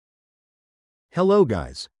Hello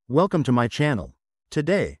guys, welcome to my channel.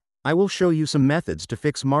 Today, I will show you some methods to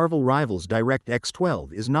fix Marvel Rivals DirectX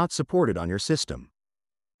 12 is not supported on your system.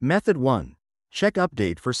 Method 1. Check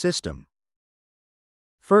update for system.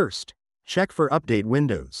 First, check for update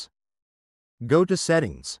windows. Go to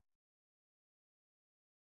Settings.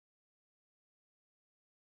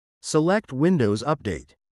 Select Windows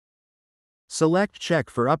Update. Select Check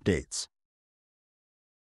for updates.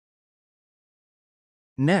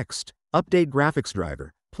 Next, update graphics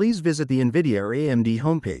driver. Please visit the NVIDIA or AMD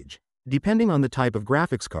homepage, depending on the type of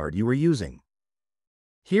graphics card you are using.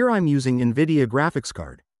 Here I'm using NVIDIA graphics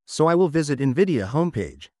card, so I will visit NVIDIA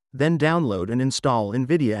homepage, then download and install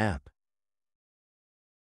NVIDIA app.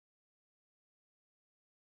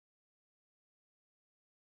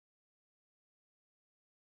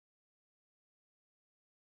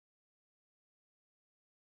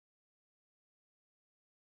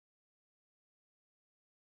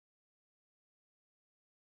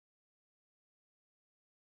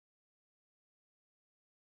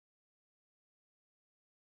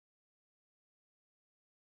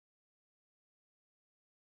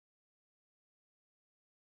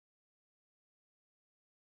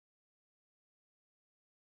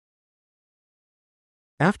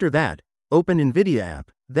 After that, open NVIDIA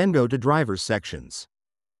app, then go to Drivers sections.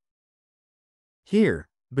 Here,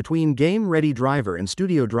 between Game Ready Driver and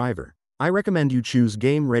Studio Driver, I recommend you choose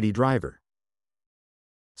Game Ready Driver.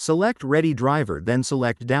 Select Ready Driver, then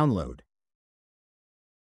select Download.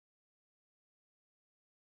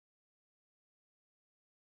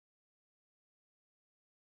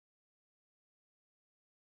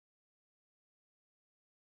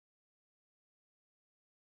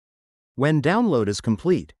 When download is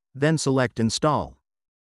complete, then select Install.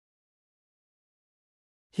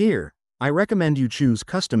 Here, I recommend you choose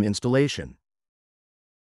Custom Installation.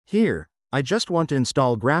 Here, I just want to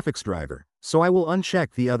install graphics driver, so I will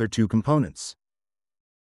uncheck the other two components.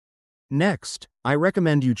 Next, I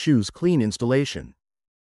recommend you choose Clean Installation.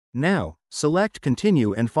 Now, select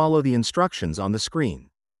Continue and follow the instructions on the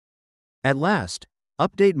screen. At last,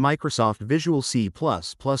 update Microsoft Visual C++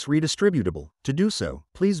 Redistributable. To do so,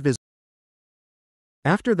 please visit.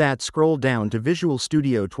 After that, scroll down to Visual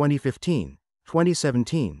Studio 2015,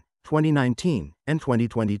 2017, 2019, and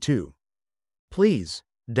 2022. Please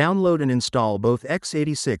download and install both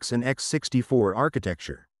x86 and x64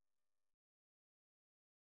 architecture.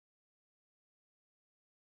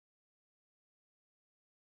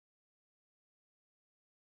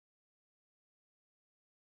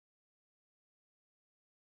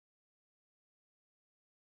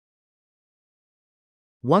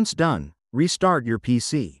 Once done, restart your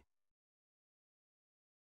PC.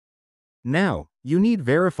 Now, you need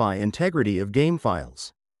verify integrity of game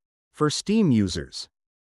files. For Steam users,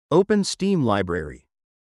 open Steam Library.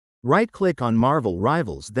 Right-click on Marvel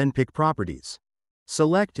Rivals, then pick Properties.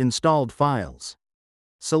 Select Installed Files.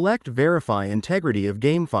 Select Verify integrity of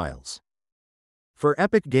game files. For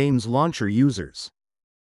Epic Games Launcher users,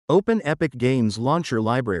 open Epic Games Launcher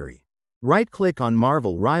Library. Right-click on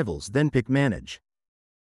Marvel Rivals, then pick Manage.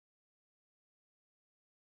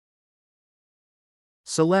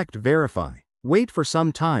 Select Verify. Wait for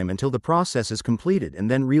some time until the process is completed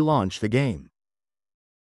and then relaunch the game.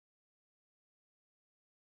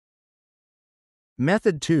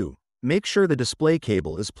 Method 2. Make sure the display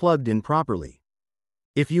cable is plugged in properly.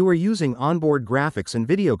 If you are using onboard graphics and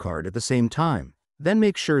video card at the same time, then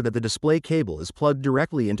make sure that the display cable is plugged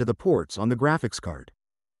directly into the ports on the graphics card.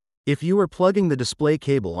 If you are plugging the display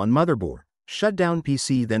cable on motherboard, shut down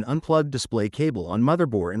PC, then unplug display cable on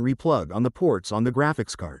motherboard and replug on the ports on the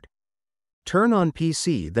graphics card. Turn on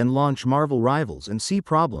PC, then launch Marvel Rivals and see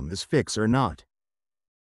problem is fixed or not.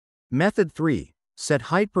 Method 3. Set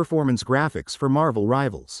height performance graphics for Marvel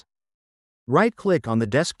Rivals. Right-click on the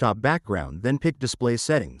desktop background, then pick Display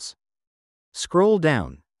Settings. Scroll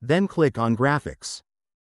down, then click on Graphics.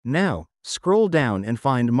 Now, scroll down and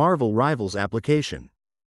find Marvel Rivals application.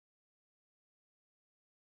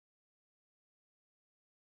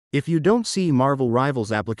 If you don't see Marvel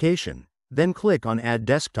Rivals application, then click on Add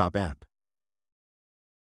Desktop App.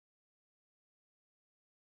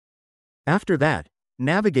 After that,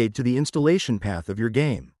 navigate to the installation path of your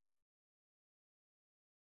game.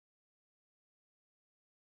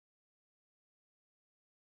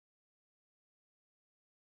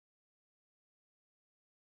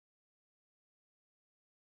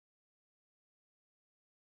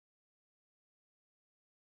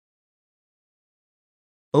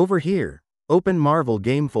 Over here, open Marvel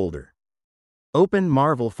Game folder. Open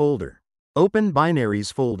Marvel folder. Open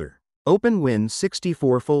Binaries folder. Open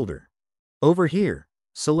Win64 folder. Over here,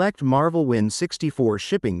 Select Marvel Win 64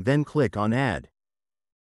 Shipping, then click on Add.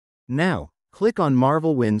 Now, click on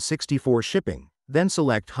Marvel Win 64 Shipping, then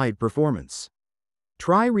select Hide Performance.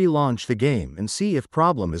 Try relaunch the game and see if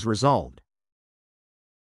problem is resolved.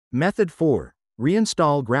 Method 4.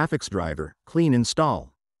 Reinstall graphics driver, clean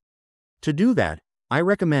install. To do that, I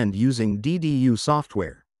recommend using DDU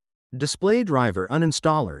software. Display Driver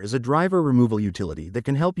Uninstaller is a driver removal utility that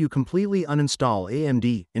can help you completely uninstall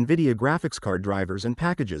AMD, NVIDIA graphics card drivers and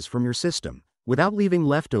packages from your system, without leaving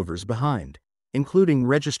leftovers behind, including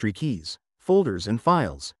registry keys, folders and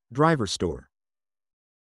files, driver store.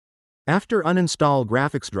 After uninstall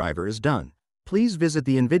graphics driver is done, please visit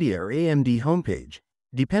the NVIDIA or AMD homepage,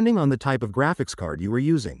 depending on the type of graphics card you are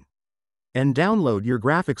using, and download your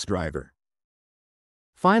graphics driver.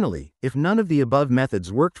 Finally, if none of the above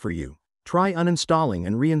methods worked for you, try uninstalling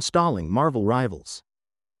and reinstalling Marvel Rivals.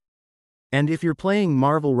 And if you're playing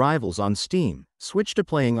Marvel Rivals on Steam, switch to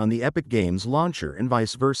playing on the Epic Games launcher and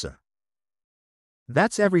vice versa.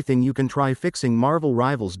 That's everything you can try fixing Marvel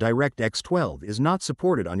Rivals DirectX 12 is not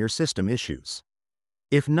supported on your system issues.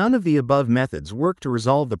 If none of the above methods work to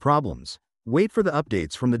resolve the problems, wait for the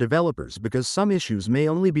updates from the developers because some issues may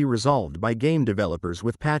only be resolved by game developers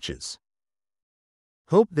with patches.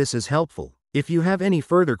 Hope this is helpful. If you have any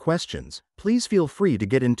further questions, please feel free to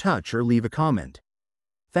get in touch or leave a comment.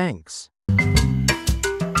 Thanks.